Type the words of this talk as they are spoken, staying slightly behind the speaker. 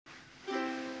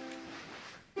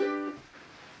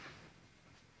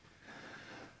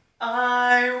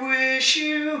wish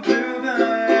you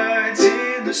bluebirds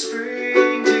in the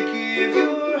spring to give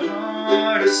your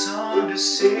heart a song to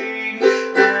sing,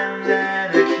 and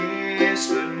then a kiss,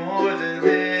 but more than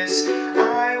this,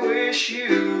 I wish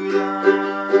you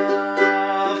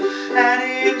love. And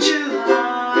in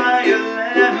July a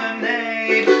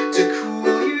lemonade to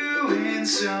cool you in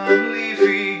some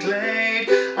leafy glade.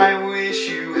 I wish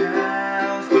you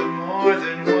health, but more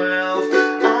than wealth,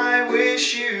 I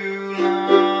wish you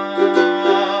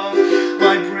love.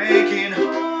 My breaking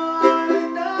heart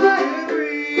and I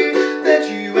agree that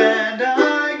you and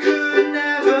I could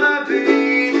never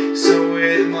be. So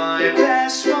with my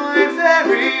best, my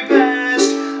very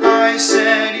best, I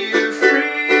set you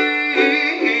free.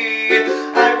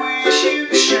 I wish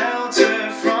you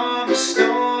shelter from the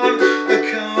storm,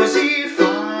 a cozy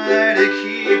fire to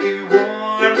keep you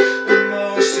warm, but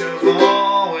most of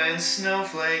all, when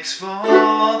snowflakes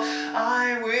fall,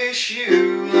 I wish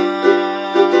you love.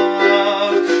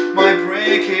 My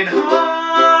breaking heart